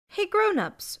Hey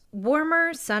grown-ups,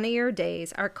 warmer, sunnier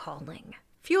days are calling.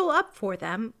 Fuel up for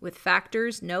them with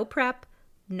Factor's no prep,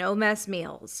 no mess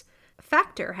meals.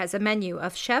 Factor has a menu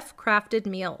of chef-crafted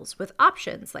meals with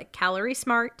options like Calorie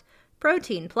Smart,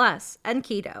 Protein Plus, and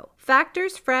Keto.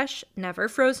 Factor's fresh, never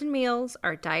frozen meals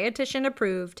are dietitian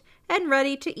approved and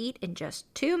ready to eat in just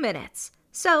 2 minutes.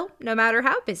 So, no matter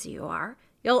how busy you are,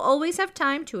 you'll always have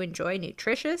time to enjoy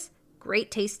nutritious,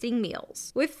 great-tasting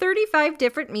meals. With 35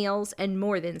 different meals and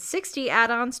more than 60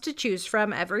 add-ons to choose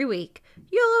from every week,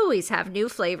 you'll always have new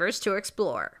flavors to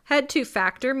explore. Head to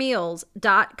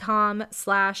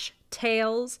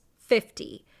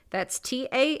factormeals.com/tales50. That's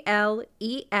TALES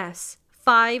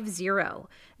 50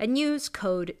 and use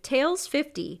code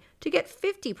TALES50 to get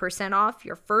 50% off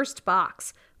your first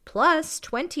box plus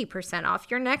 20%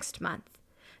 off your next month.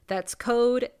 That's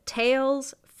code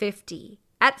TALES50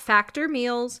 at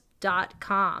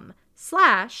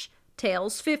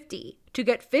factormeals.com/tales50 to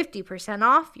get 50%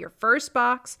 off your first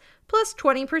box plus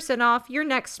 20% off your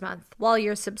next month while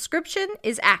your subscription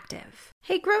is active.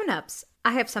 Hey grown-ups,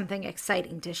 I have something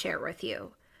exciting to share with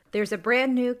you. There's a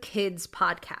brand new kids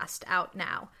podcast out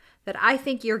now that I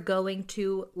think you're going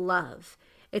to love.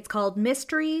 It's called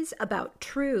Mysteries About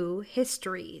True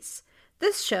Histories.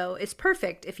 This show is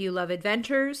perfect if you love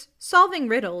adventures, solving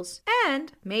riddles,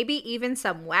 and maybe even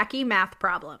some wacky math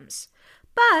problems.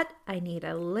 But I need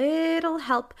a little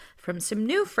help from some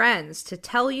new friends to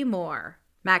tell you more.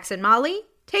 Max and Molly,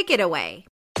 take it away.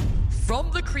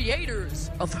 From the creators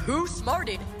of Who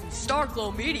Smarted,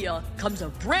 Starglow Media, comes a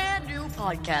brand new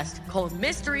podcast called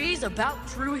Mysteries About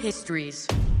True Histories.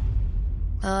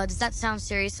 Does that sound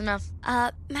serious enough?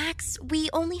 Max, we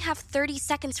only have 30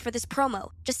 seconds for this promo.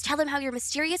 Just tell them how your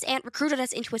mysterious aunt recruited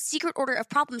us into a secret order of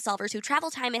problem solvers who travel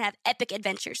time and have epic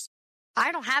adventures.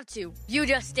 I don't have to. You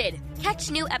just did. Catch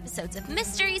new episodes of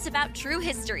Mysteries About True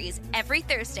Histories every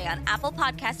Thursday on Apple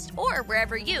Podcasts or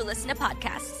wherever you listen to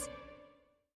podcasts.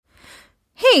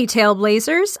 Hey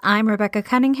Tailblazers, I'm Rebecca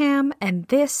Cunningham, and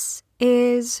this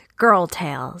is Girl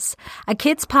Tales, a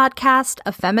kids' podcast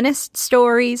of feminist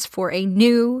stories for a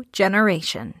new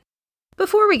generation.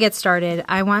 Before we get started,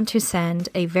 I want to send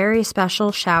a very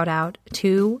special shout out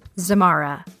to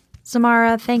Zamara.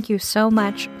 Zamara, thank you so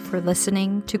much for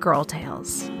listening to Girl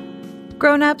Tales.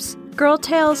 Grown-ups, Girl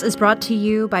Tales is brought to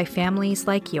you by families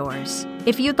like yours.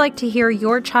 If you'd like to hear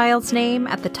your child's name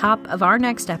at the top of our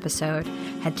next episode,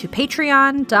 head to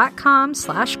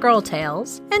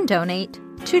patreon.com/girltales and donate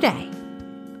today.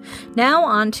 Now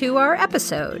on to our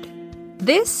episode.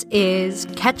 This is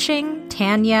Catching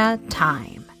Tanya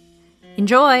Time.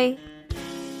 Enjoy!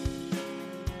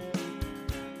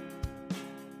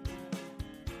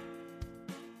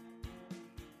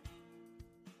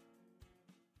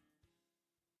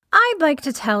 I'd like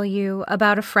to tell you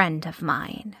about a friend of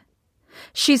mine.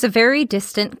 She's a very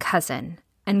distant cousin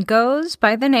and goes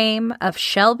by the name of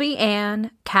Shelby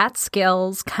Ann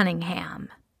Catskills Cunningham.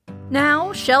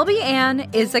 Now, Shelby Ann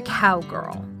is a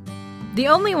cowgirl, the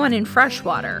only one in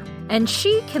freshwater, and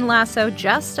she can lasso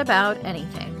just about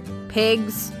anything.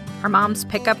 Pigs, her mom's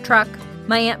pickup truck,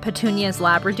 my Aunt Petunia's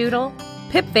labradoodle.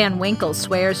 Pip Van Winkle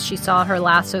swears she saw her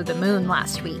lasso the moon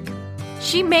last week.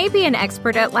 She may be an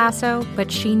expert at lasso,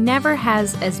 but she never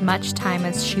has as much time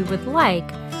as she would like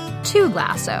to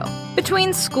lasso.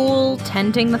 Between school,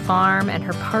 tending the farm, and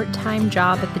her part-time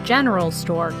job at the general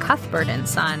store, Cuthbert &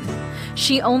 Son,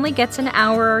 she only gets an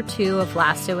hour or two of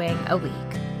lassoing a week.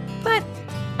 But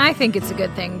I think it's a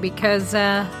good thing because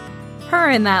her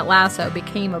and that lasso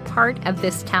became a part of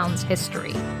this town's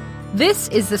history. This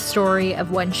is the story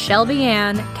of when Shelby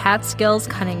Ann Catskills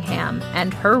Cunningham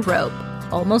and her rope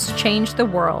almost changed the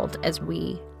world as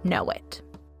we know it.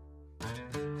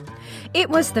 It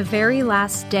was the very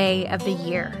last day of the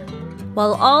year.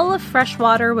 While all of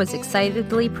Freshwater was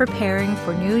excitedly preparing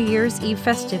for New Year's Eve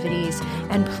festivities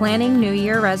and planning New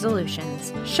Year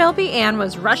resolutions, Shelby Ann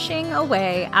was rushing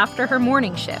away after her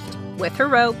morning shift with her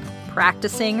rope,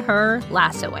 practicing her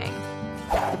lassoing.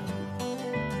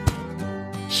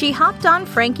 She hopped on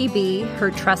Frankie B,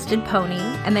 her trusted pony,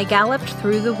 and they galloped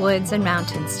through the woods and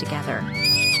mountains together.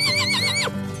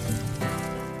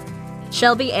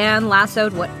 Shelby Ann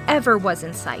lassoed whatever was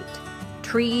in sight.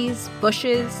 Trees,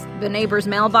 bushes, the neighbors'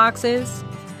 mailboxes.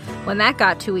 When that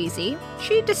got too easy,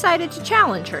 she decided to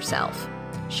challenge herself.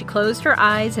 She closed her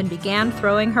eyes and began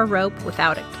throwing her rope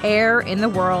without a care in the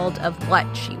world of what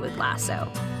she would lasso.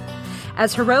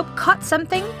 As her rope caught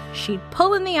something, she'd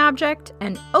pull in the object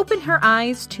and open her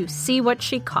eyes to see what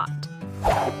she caught.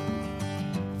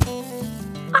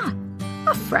 Ah,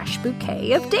 a fresh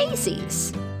bouquet of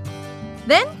daisies.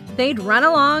 Then they'd run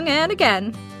along and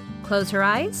again close her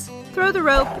eyes, throw the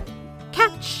rope,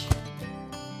 catch,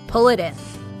 pull it in.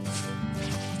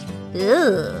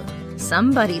 Ugh,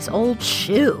 somebody's old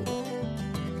shoe.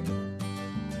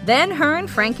 Then her and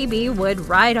Frankie B would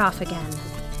ride off again.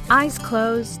 Eyes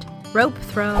closed, rope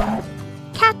thrown,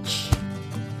 catch.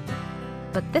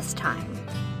 But this time,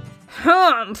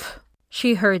 humph!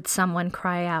 She heard someone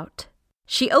cry out.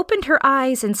 She opened her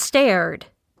eyes and stared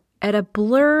at a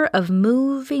blur of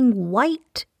moving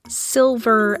white,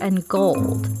 silver, and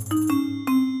gold.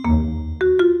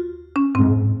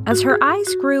 As her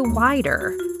eyes grew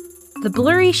wider, the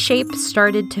blurry shape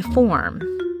started to form.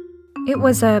 It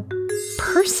was a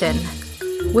person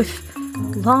with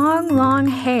long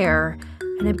hair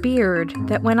and a beard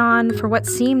that went on for what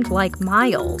seemed like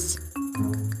miles.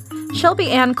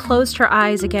 Shelby Ann closed her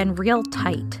eyes again real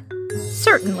tight.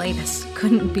 Certainly this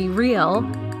couldn't be real.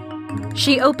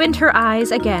 She opened her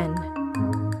eyes again,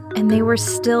 and they were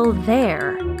still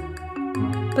there.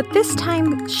 But this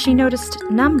time she noticed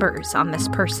numbers on this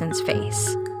person's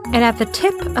face, and at the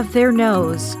tip of their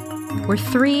nose were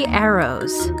 3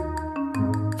 arrows.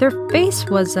 Their face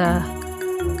was a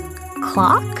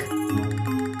clock?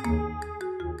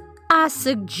 I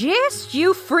suggest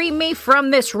you free me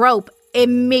from this rope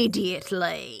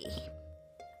immediately,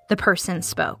 the person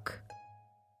spoke.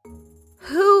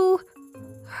 Who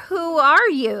are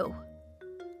you?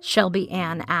 Shelby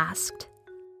Ann asked.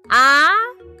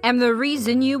 I am the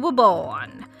reason you were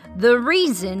born, the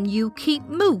reason you keep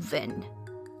moving,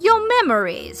 your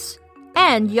memories,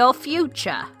 and your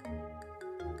future,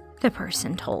 the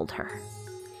person told her.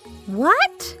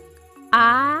 What?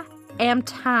 I am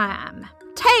time.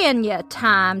 Tanya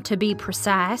time, to be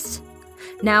precise.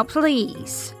 Now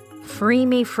please, free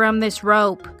me from this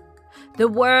rope. The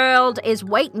world is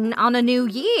waiting on a new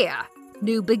year,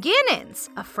 new beginnings,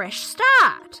 a fresh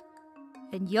start.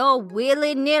 And your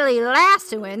willy-nilly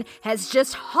lassoing has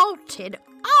just halted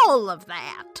all of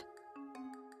that.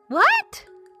 What?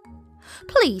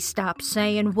 Please stop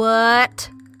saying what.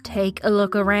 Take a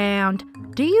look around.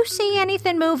 Do you see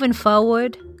anything moving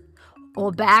forward?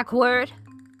 Or backward?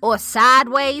 Or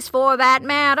sideways, for that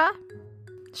matter?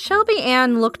 Shelby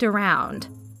Ann looked around.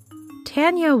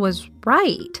 Tanya was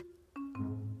right.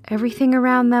 Everything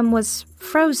around them was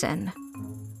frozen.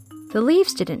 The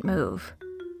leaves didn't move.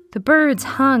 The birds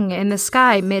hung in the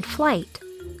sky mid-flight.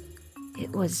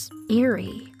 It was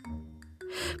eerie.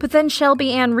 But then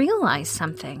Shelby Ann realized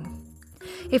something.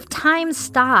 If time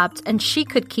stopped and she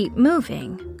could keep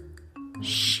moving,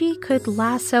 she could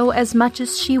lasso as much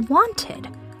as she wanted.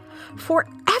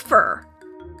 Forever.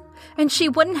 And she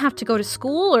wouldn't have to go to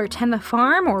school or tend the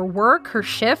farm or work her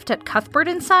shift at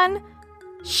Cuthbert & Son.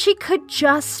 She could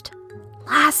just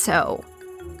lasso.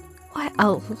 What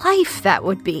a life that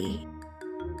would be.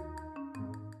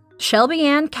 Shelby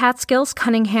Ann Catskills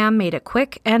Cunningham made a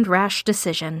quick and rash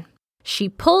decision. She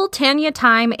pulled Tanya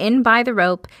Time in by the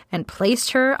rope and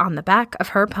placed her on the back of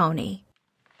her pony.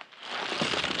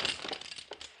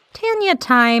 Tanya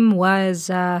Time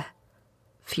was,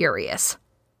 furious.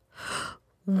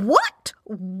 What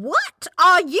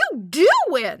are you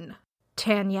doing?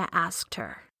 Tanya asked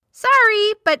her.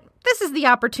 Sorry, but this is the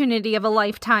opportunity of a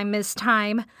lifetime, Miss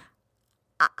Time.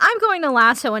 I'm going to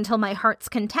lasso until my heart's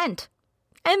content.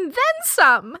 And then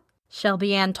some,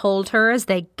 Shelby Ann told her as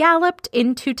they galloped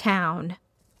into town.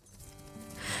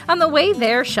 On the way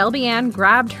there, Shelby Ann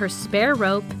grabbed her spare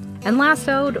rope and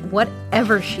lassoed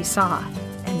whatever she saw,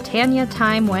 and Tanya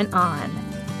Time went on.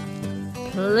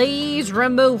 Please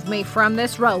remove me from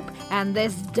this rope and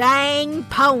this dang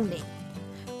pony.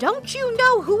 Don't you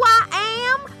know who I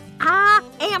am? I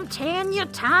am Tanya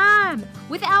Time.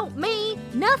 Without me,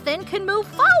 nothing can move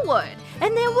forward,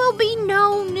 and there will be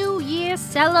no New Year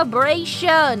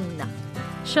celebration.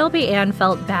 Shelby Ann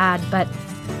felt bad, but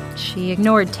she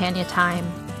ignored Tanya Time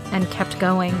and kept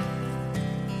going.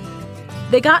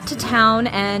 They got to town,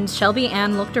 and Shelby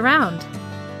Ann looked around.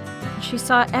 She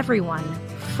saw everyone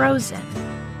frozen,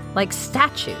 like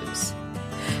statues.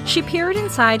 She peered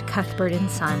inside Cuthbert &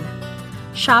 Son.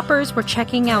 Shoppers were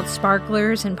checking out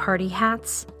sparklers and party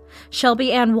hats.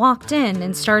 Shelby Ann walked in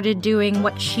and started doing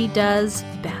what she does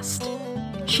best.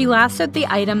 She lassoed the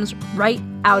items right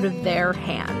out of their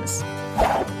hands.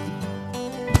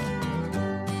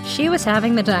 She was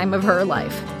having the time of her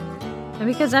life. And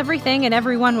because everything and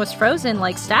everyone was frozen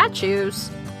like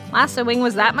statues, lassoing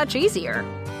was that much easier.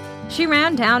 She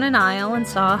ran down an aisle and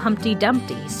saw Humpty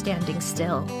Dumpty standing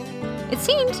still. It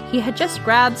seemed he had just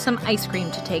grabbed some ice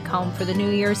cream to take home for the New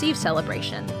Year's Eve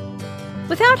celebration.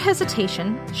 Without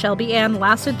hesitation, Shelby Ann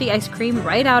lassoed the ice cream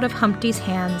right out of Humpty's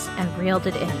hands and reeled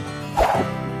it in.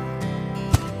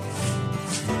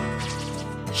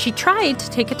 She tried to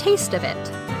take a taste of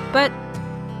it, but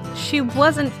she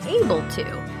wasn't able to.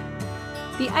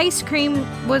 The ice cream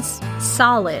was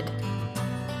solid.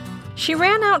 She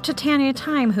ran out to Tanya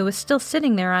Time, who was still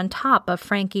sitting there on top of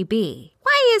Frankie B.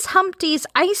 Why is Humpty's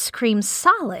ice cream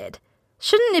solid?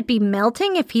 Shouldn't it be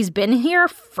melting if he's been here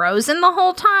frozen the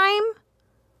whole time?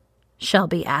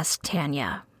 Shelby asked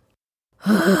Tanya.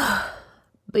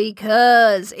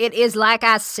 Because it is like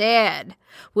I said.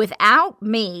 Without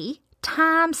me,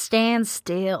 time stands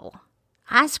still.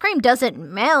 Ice cream doesn't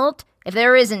melt if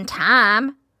there isn't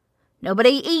time.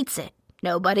 Nobody eats it.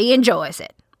 Nobody enjoys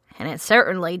it. And it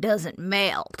certainly doesn't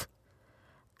melt.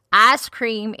 Ice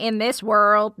cream in this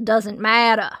world doesn't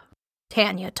matter,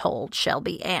 Tanya told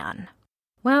Shelby Ann.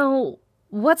 Well,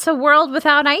 what's a world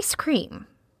without ice cream?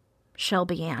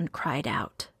 Shelby Ann cried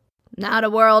out. Not a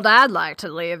world I'd like to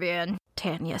live in,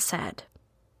 Tanya said.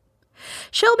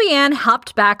 Shelby Ann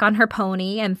hopped back on her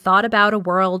pony and thought about a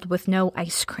world with no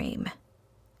ice cream.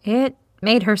 It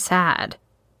made her sad.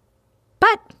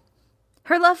 But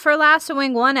her love for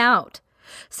lassoing won out.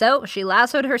 So she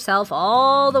lassoed herself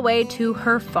all the way to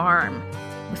her farm,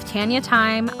 with Tanya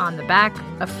Time on the back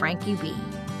of Frankie B.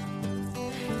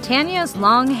 Tanya's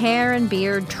long hair and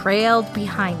beard trailed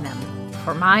behind them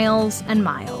for miles and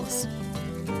miles.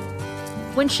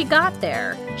 When she got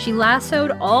there, she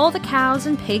lassoed all the cows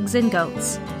and pigs and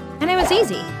goats. And it was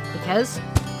easy, because,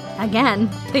 again,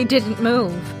 they didn't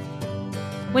move.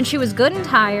 When she was good and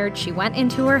tired, she went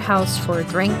into her house for a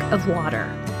drink of water.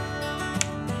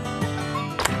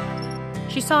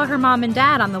 She saw her mom and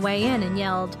dad on the way in and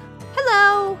yelled,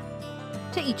 "Hello!"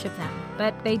 to each of them,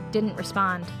 but they didn't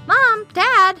respond. "Mom!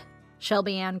 Dad!"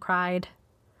 Shelby Ann cried.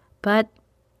 But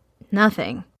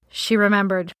nothing. She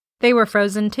remembered. They were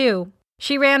frozen too.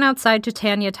 She ran outside to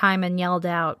Tanya Time and yelled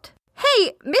out,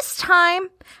 "Hey, Miss Time,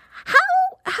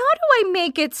 how do I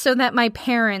make it so that my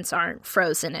parents aren't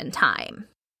frozen in time?"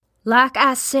 "Like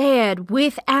I said,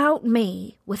 without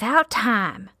me, without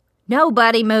time,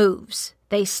 nobody moves.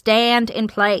 They stand in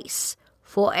place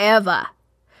forever.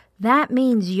 That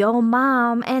means your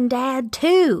mom and dad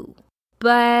too."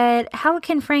 "But how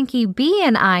can Frankie B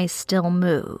and I still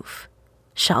move?"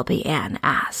 Shelby Ann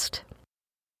asked.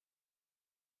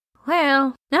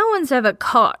 "Well, no one's ever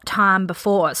caught time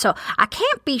before, so I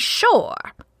can't be sure.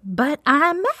 But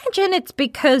I imagine it's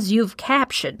because you've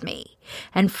captured me,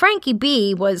 and Frankie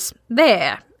B was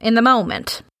there in the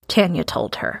moment," Tanya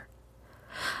told her.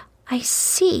 "I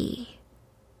see.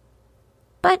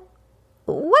 But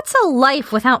what's a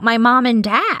life without my mom and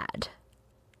dad?"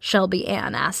 Shelby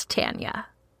Ann asked Tanya.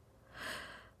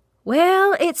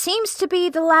 "Well, it seems to be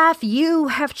the life you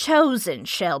have chosen,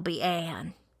 Shelby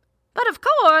Ann. But of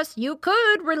course, you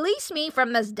could release me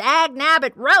from this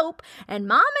dag-nabbit rope, and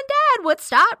Mom and Dad would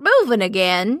start moving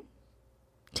again,"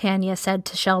 Tanya said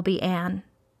to Shelby Ann.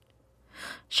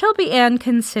 Shelby Ann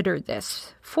considered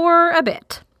this for a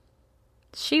bit.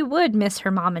 She would miss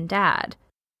her mom and dad.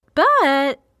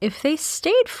 But if they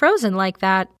stayed frozen like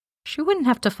that, she wouldn't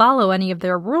have to follow any of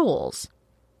their rules.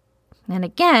 And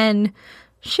again,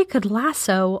 she could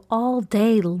lasso all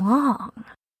day long.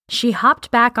 She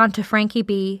hopped back onto Frankie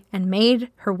B and made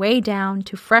her way down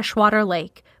to Freshwater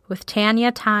Lake with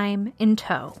Tanya Time in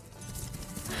tow.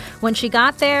 When she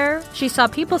got there, she saw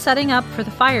people setting up for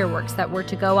the fireworks that were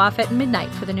to go off at midnight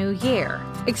for the new year.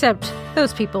 Except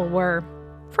those people were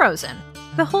frozen.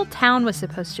 The whole town was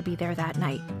supposed to be there that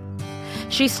night.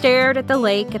 She stared at the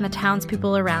lake and the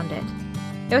townspeople around it.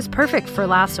 It was perfect for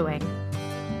lassoing.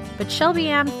 But Shelby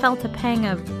Ann felt a pang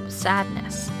of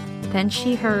sadness. Then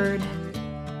she heard,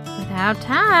 "Without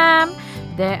time,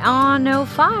 there are no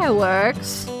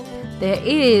fireworks. There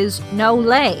is no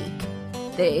lake.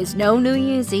 There is no New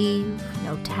Year's Eve,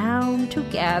 no town to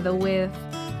gather with,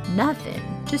 nothing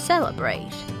to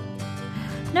celebrate.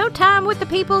 No time with the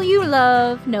people you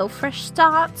love, no fresh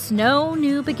starts, no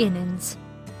new beginnings.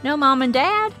 No mom and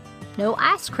dad, no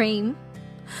ice cream.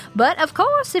 But of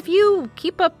course, if you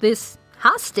keep up this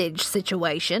hostage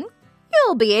situation,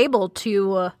 you'll be able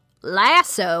to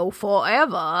lasso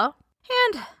forever.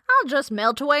 And I'll just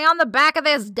melt away on the back of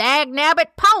this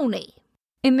dag-nabbit pony."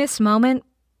 In this moment,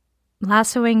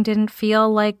 lassoing didn't feel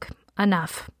like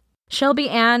enough. Shelby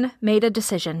Ann made a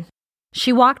decision.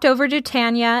 She walked over to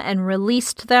Tanya and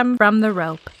released them from the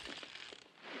rope.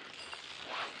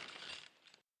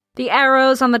 The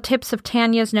arrows on the tips of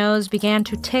Tanya's nose began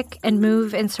to tick and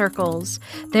move in circles.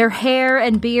 Their hair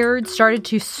and beard started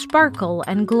to sparkle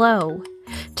and glow.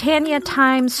 Tanya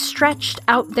Time stretched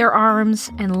out their arms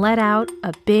and let out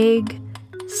a big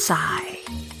sigh.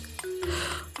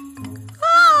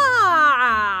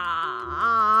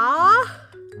 Ah!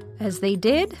 As they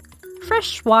did,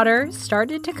 fresh water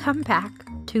started to come back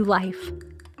to life.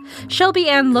 Shelby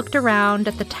Ann looked around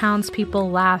at the townspeople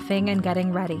laughing and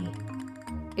getting ready.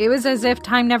 It was as if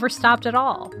time never stopped at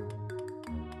all.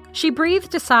 She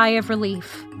breathed a sigh of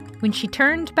relief. When she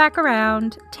turned back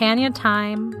around, Tanya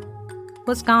Time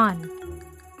was gone.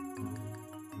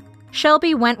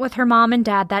 Shelby went with her mom and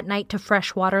dad that night to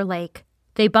Freshwater Lake.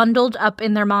 They bundled up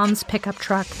in their mom's pickup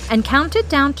truck and counted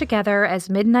down together as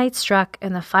midnight struck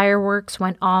and the fireworks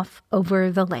went off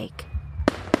over the lake.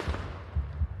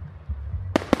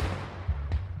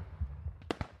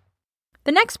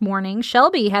 The next morning,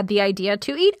 Shelby had the idea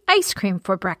to eat ice cream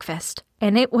for breakfast,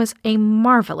 and it was a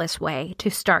marvelous way to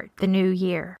start the new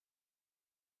year.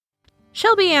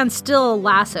 Shelby Ann still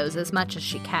lassos as much as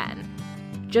she can.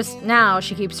 Just now,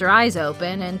 she keeps her eyes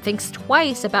open and thinks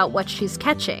twice about what she's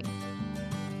catching.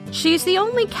 She's the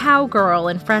only cowgirl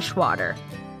in Freshwater,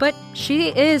 but she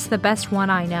is the best one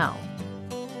I know.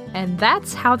 And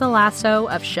that's how the lasso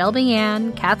of Shelby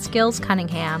Ann Catskills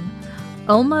Cunningham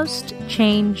almost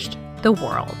changed the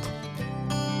world.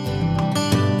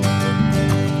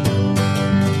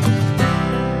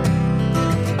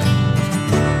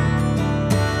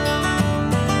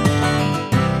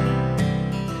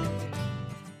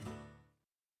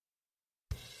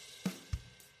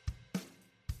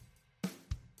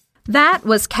 That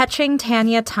was Catching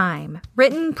Tanya Time,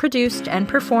 written, produced, and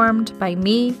performed by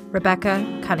me,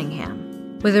 Rebecca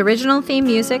Cunningham, with original theme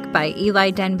music by Eli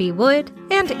Denby Wood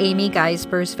and Amy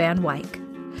Geisbers Van Wyck.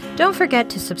 Don't forget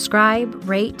to subscribe,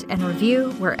 rate, and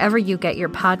review wherever you get your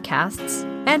podcasts.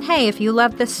 And hey, if you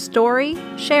love this story,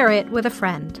 share it with a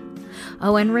friend.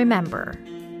 Oh, and remember,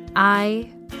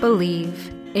 I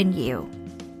believe in you.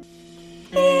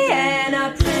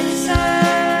 Vienna